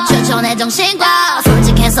관심봐 최초의 정신과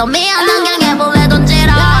솔직해서 미안한 강해볼래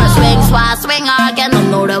던지러 스윙스와 스윙하게 넌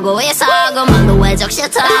노려고 있어 그만도 왜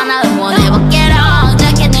적시처럼 나 응원해볼게로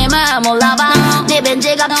재킷님을 몰라봐 네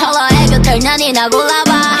빈지갑처럼 애교 들냐 니나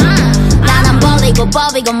골라봐 나는 벌리고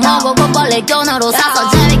법이고 뭐고 곧 벌릴 돈으로 사서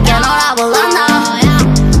재밌게 놀아볼란다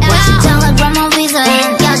Watching telegram movies은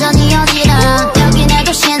여전히 여지른 여기 내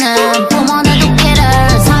도시는 부모의 도끼를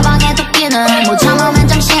사방의 도끼는 못 참아 맨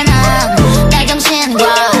정신은 내 정신과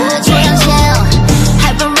초현실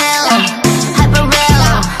Hyper real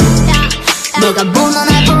내가 보는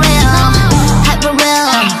hyper real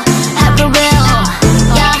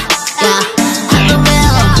yeah hyper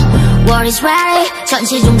real World is ready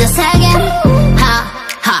전시 중대 세겜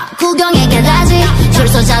구경에 개다지 줄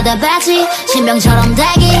서자대 배치 신병처럼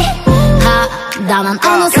대기 나만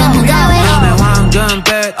어느새 무대 위 눈에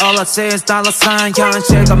황금빛 All I see is dollar sign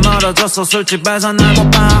현실과 멀어져서 술집에서 날 못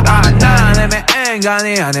봐 난 이미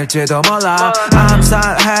인간이 아닐지도 몰라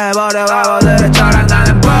암살해버려 바보들의 저랑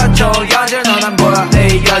나는 버텨 여질 넌 안 보여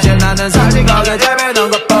이 여질 나는 사실 거기 재미있는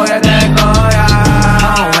것 보게 될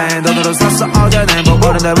거야 왜 돈으로 샀어 어제 내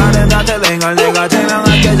보고는데 말은 다 틀린 걸 네가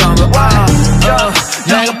증명할게 전부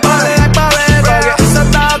내가 빨리 거기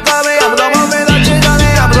있었다 거기 아무도 못 믿었지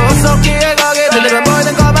전에 아무도 없었기에 거기 들리면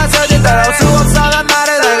보이는 것만 써진 따라올 수 없어 난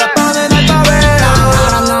말해 내가 뻔히 날 거위 난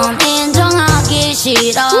알아 넌 인정하기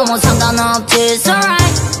싫어 뭐 상관없지 it's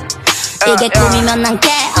alright 이게 꿈이면 난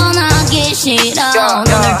깨어나기 싫어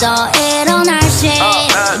눈을 떠 일어날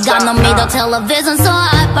시간 넌 믿어 television so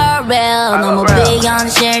hyper real 너무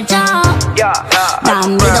비현실적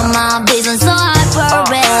난 믿어 my vision so hyper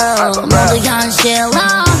real 모두 현실로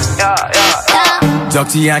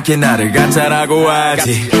적지 않게 나를 가짜라고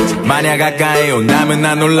하지 만약 가까이 온다면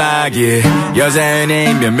난 놀라길 여자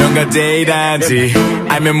연예인 몇 명과 데이트하지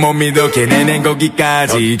알면 못 믿어 걔네는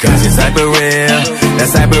거기까지 Cause it's hyper real 난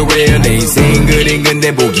hyper real 내 인생 그린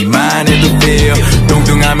근데 보기만 해도 feel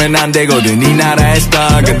뚱뚱하면 안 되거든 이 나라의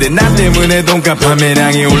star 근데 나 때문에 돈값하면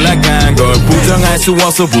향이 올라간 걸 부정할 수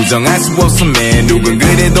없어 man 누군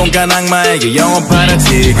그래 돈값 악마에게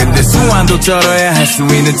영업하라지 근데 수완도 쩔어야 할 수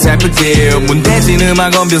있는 type of deal 문대진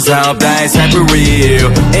음악 엄변 사업 다 is hyper real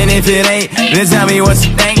And if it ain't then tell me what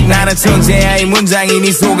you think 나는 천재야 이 문장이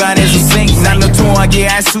네 속안에서 sink 난 너 통하게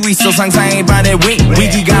할 수 있어 상상의 반의 wink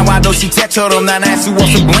위기가 와도 시체처럼 난 할 수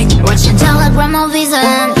없어 blink 텔레그램 오비슨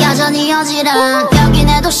여전히 여지른 여기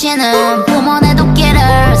내 도시는 부모 내 도끼를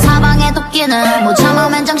사방의 도끼는 못 참아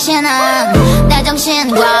맨 정신은 내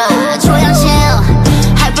정신과 초현실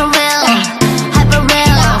hyper real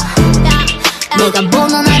내가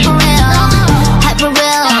보는 hyper real hyper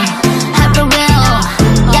real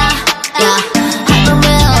yeah hyper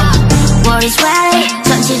real World is ready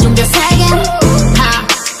전시 중대 세계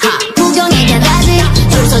구경에게 가지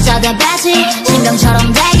줄 서자대 배치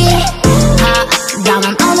신병처럼 대기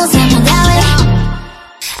나만 어느새 무대 위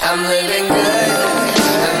I'm living good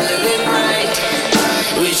I'm living right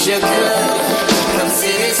Wish you could come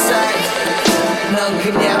see this side 넌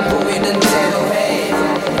그냥 보이는 대로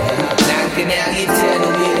해난 그냥 이대로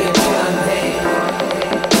위에 편해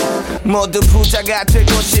모두 부자가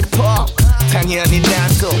되고 싶어 당연히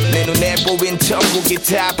나도 내 눈에 보인 천국이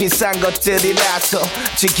다 비싼 것들이라서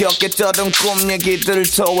지겹게 떠던 꿈 얘기들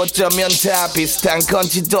더워져면 다 비슷한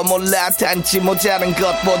건지도 몰라 단지 모자란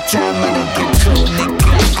것보다 많은 게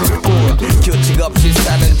좋으니까 그뿐 규칙 없이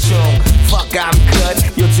사는 중 Fuck I'm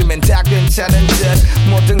good 요즘엔 다 괜찮은 듯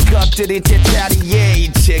모든 것들이 제자리에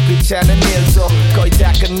이제 귀찮은 일도 거의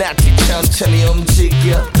다 끝났지 천천히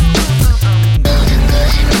움직여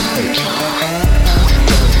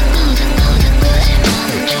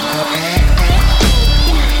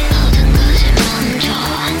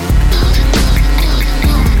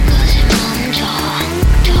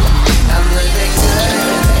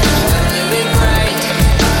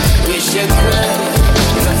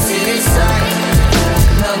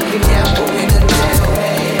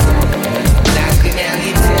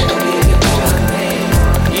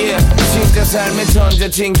삶에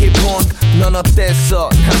던져진 기분 넌 어땠어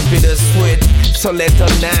난 bittersweet 설레던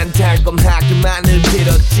난 달콤하기만을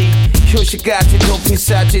빌었지 휴식까지도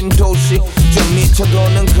비싸진 도시 좀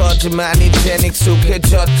미쳐도는 거지만 이젠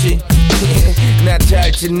익숙해졌지 나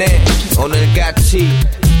잘 지내 오늘같이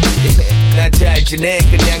나 잘 지내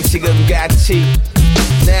그냥 지금같이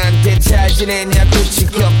나한테 잘 지내냐고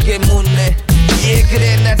지겹게 묻네 yeah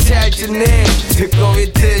그래 나 잘 지내 듣고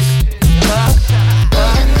있듯이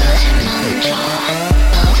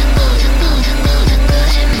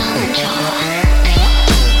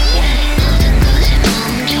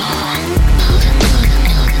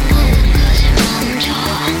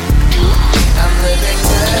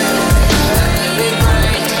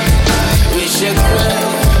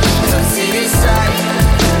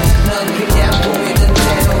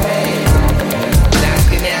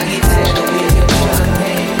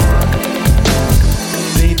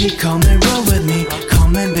Come and roll with me,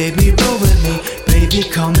 come and baby roll with me, baby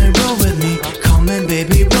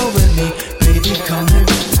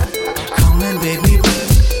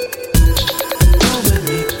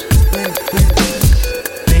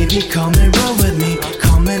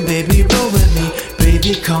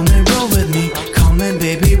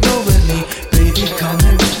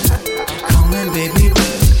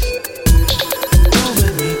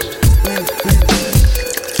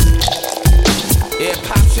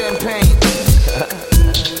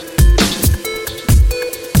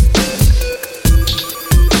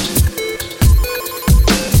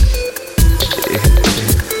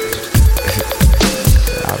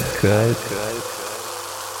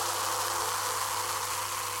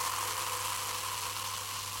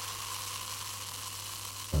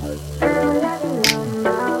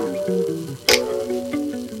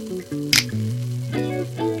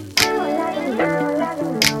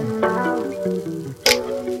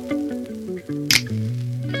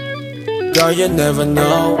Girl, you never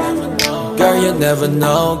know. Girl, you never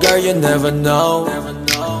know. Girl, you never know.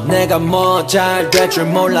 내가 뭐 잘 될 줄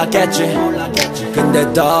몰랐겠지.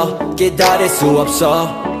 근데 더 기다릴 수 없어.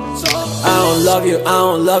 I don't love you, I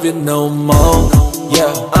don't love you no more.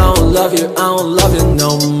 Yeah, I don't love you, I don't love you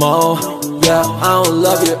no more. Yeah, I don't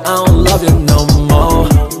love you, I don't love you no more.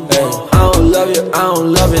 Hey, I don't love you, I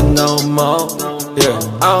don't love you no more. Yeah,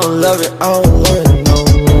 I don't love you, I don't love you no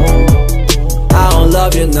more. I don't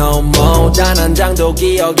love you no more. 단 한 장도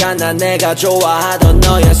기억 안 나 내가 좋아하던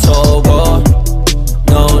너의 속옷.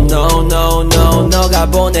 No, no, no, no. 너가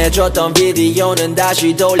보내줬던 비디오는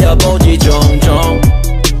다시 돌려보지 종종.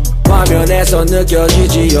 화면에서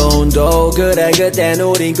느껴지지 온도. 그래 그땐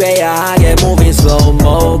우린 괴야하게 moving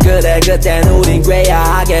slow-mo. 그래 그땐 우린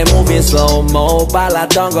괴야하게 moving slow-mo.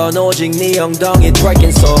 빨랐던 건 오직 네 엉덩이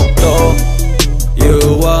twerking 속도. You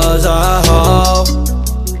was a hoe.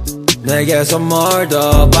 내게서 뭘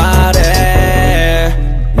더 바래.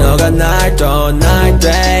 너가 날 떠날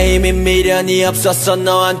때 이미 미련이 없었어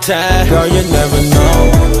너한테. Girl you never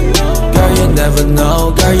know. Girl you never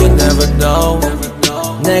know. Girl you never know.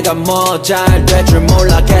 내가 뭐 잘 될 줄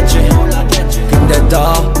몰랐겠지. 근데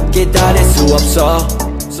더 기다릴 수 없어.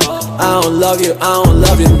 I don't love you, I don't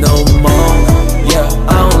love you no more. Yeah,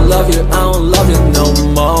 I don't love you, I don't love you no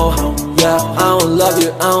more. Yeah, I don't love you,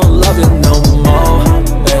 I don't love you no more.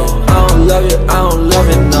 Yeah, I don't love you, I don't love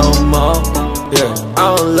you no more. Yeah,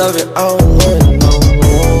 I don't love you, I don't love you no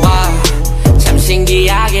more. 참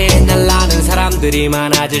신기하게 날 아는 사람들이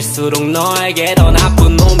많아질수록 너에게 더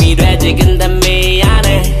나쁜 놈이 되지. 근데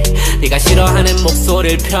미안해 네가 싫어하는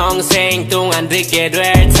목소리를 평생 동안 듣게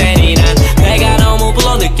될 테니 난 배가 너무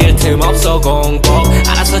불러 느낄 틈 없어 공복.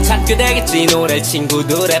 알아서 찾게 되겠지 노래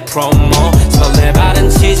친구들의 프로모. 설레발은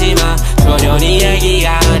치지마 전혀 네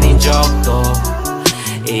얘기가 아닌 적도.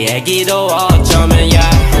 이 얘기도 어쩌면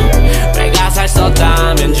내가 살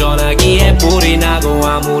썼다면 전화기에 불이 나고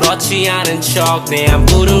아무렇지 않은 척 내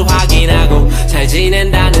안부를 확인하고 잘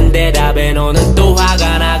지낸다는 대답에 너는 또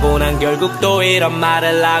화가 나고 난 결국 또 이런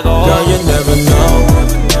말을 하고. Girl you never know.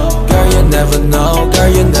 Girl you never know.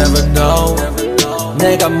 Girl you never know.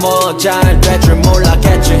 내가 뭐 잘 될 줄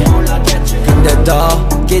몰랐겠지. 근데 더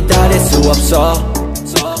기다릴 수 없어.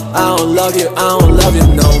 I don't love you, I don't love you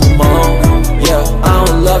no more. Yeah, I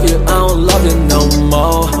don't love you, I don't love you no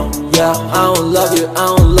more. Yeah, I don't love you, I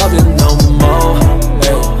don't love you no more.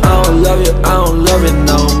 Hey, I don't love you, I don't love you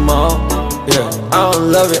no more. Yeah, I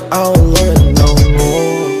don't love you, I don't love you no more.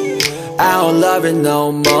 I don't love you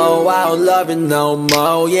no more. I don't love you no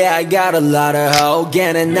more. Yeah, I got a lot of hoe.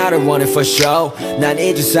 걔는 나를 원해 for sure. 난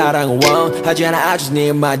이제 사랑을 원하지 않아. I just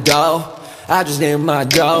need my dough. I just need my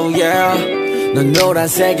dough, yeah. 넌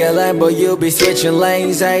노란색의 Lambo, you be switching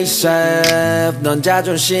lanes ASAP. 넌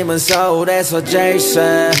자존심은 서울에서 제일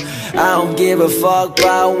세. I don't give a fuck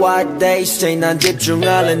about what they say. 난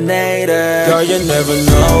집중할래 내일에. Girl you never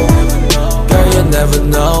know. Girl you never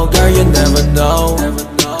know. Girl you never know.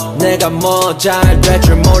 내가 뭐 잘 될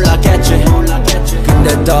줄 몰랐겠지.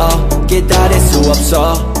 근데 더 기다릴 수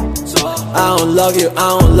없어. I don't love you,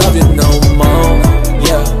 I don't love you no more.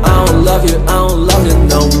 Yeah, I don't love you, I don't love you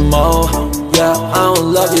no more. Yeah, I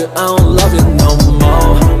don't love you, I don't love you no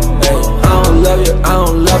more. Hey, I don't love you, I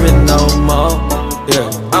don't love you no more. Yeah,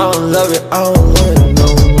 I don't love you, I don't love you no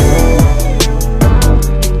more.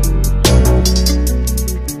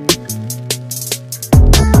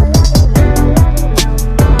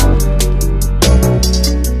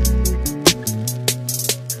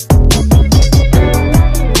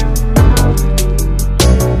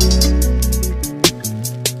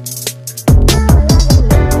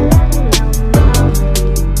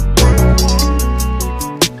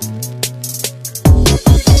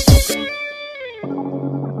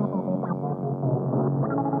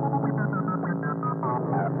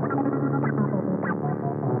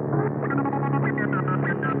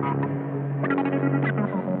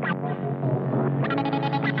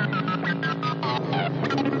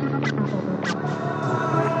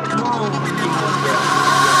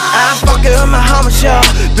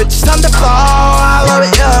 Bitches on the floor, I love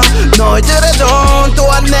it, yeah. 너희들의 돈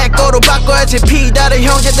또한 내 거로 바꿔야지. 피다른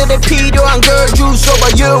형제들의 필요한 girl, you so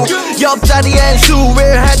about you. 옆자리엔 수,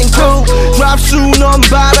 we're heading to drop 수, 넌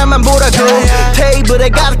바라만 보라고. 테이블에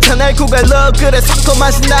가득한 알코올 love, 그래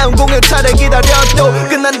새콤한 신나운 공연차를 기다려도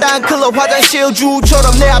끝난다는 클럽 화장실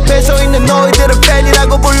주처럼 내 앞에 서 있는 너희들은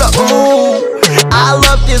팬이라고 불러. I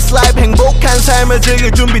love this life. 행복한 삶을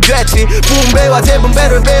즐길 준비됐지. 분배와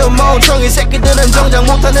재분배를 배운 멍청이 새끼들은 정작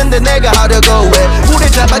못하는데 내가 하려고 해. 우리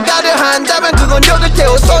잡아가려 한다면 그건 여덟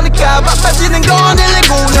태워 쏘니까 바빠지는 건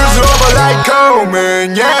 119 JhosooA like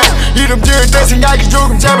Coleman yeah 이름 지을 때 생각이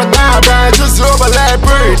조금 짧았나봐 JhosooA like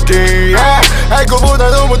pretty yeah 알고보다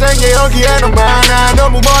너무 땡겨 여기에는 많아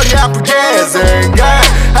너무 머리 아프게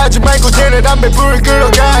생각하지 말고 쟤네 담배 불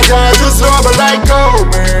끌어가자 JhosooA like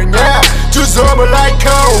Coleman yeah JhosooA like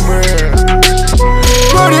Coleman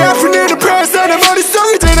머리 아픈 일을 패스해 내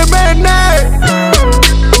머릿속에 쟤네 맨날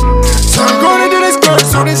손고래들의 스컬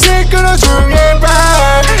소리 시끄러 조용히 해봐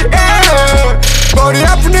yeah. 머리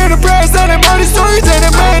아픈 일을 패스해 내 머릿속에 쟤네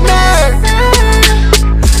맨날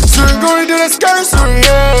손고래들의 스컬 소리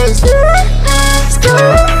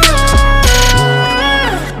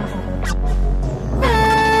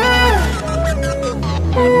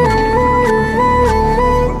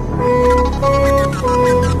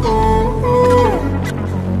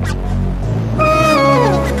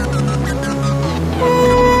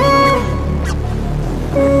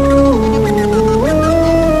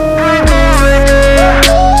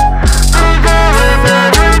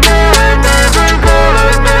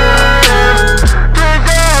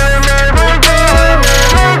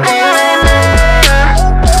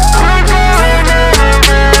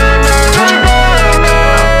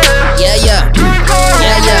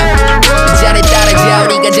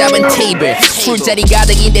술자리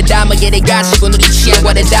가득인데 담아게를 가시고 우리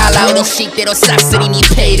취향과는 달라 우리 식대로 싹쓸이 니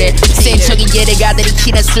페이를 센 척인 얘네가들이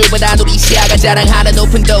키는 술보다 우리 시야가 자랑하는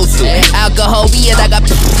높은 도수 알코올 위에다가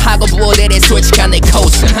하고 부어대는 솔직한 내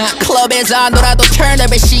코스 클럽에서 놀아도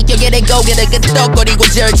턴업을 시켜 걔네 고개를 끄덕거리고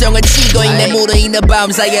절정을 치고 있네 무르익는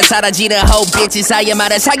밤 사이에 사라지는 호빛이 사이에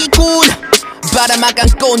말은 사기꾼 바람막간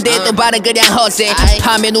꼰대 또 발은 그냥 허세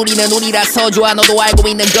하면 우리는 우리라서 좋아 너도 알고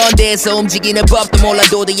있는 건데서 움직이는 법도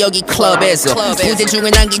몰라도 여기 클럽에서 무대 중에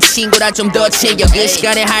남긴 친구라 좀 더 챙겨 그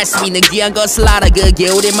시간에 할 수 있는 귀한 것을 알아 그게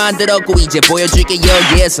우리 만들었고 이제 보여줄게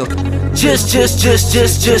여기에서 Just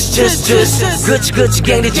구찌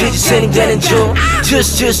갱들 주지 스님 되는 중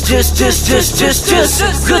Just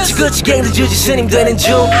구찌 갱들 주지 스님 되는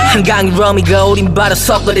중 한강이 럼이가 우린 바로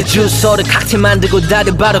섞어대 주소를 칵테일 만들고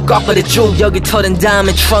다들 바로 꺾어대 쭉 여기 털은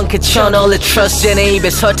다음에 트렁크에 쳐넣을래 트러스 쟤네 입에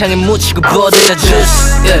설탕에 묻히고 부어대자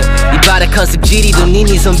주스 이 바다 컨셉 지리도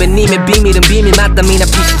니니 선배님의 비밀은 비밀 맞담이나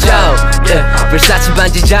피시죠 versace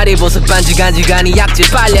반지 자리 보석 반지 간지간이 약재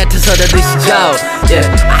빨리 핥아서 다 드시죠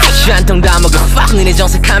아이씨 한 통 다 먹어 fuck 니네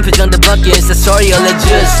정색한 표정도 벗겨 인스타 스토리 올려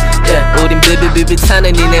주스 우린 비비비비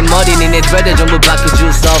타는 니네 머리 니네 드레드 전부 바꿔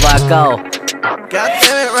주스 over I go God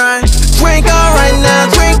damn it right We ain't gone right now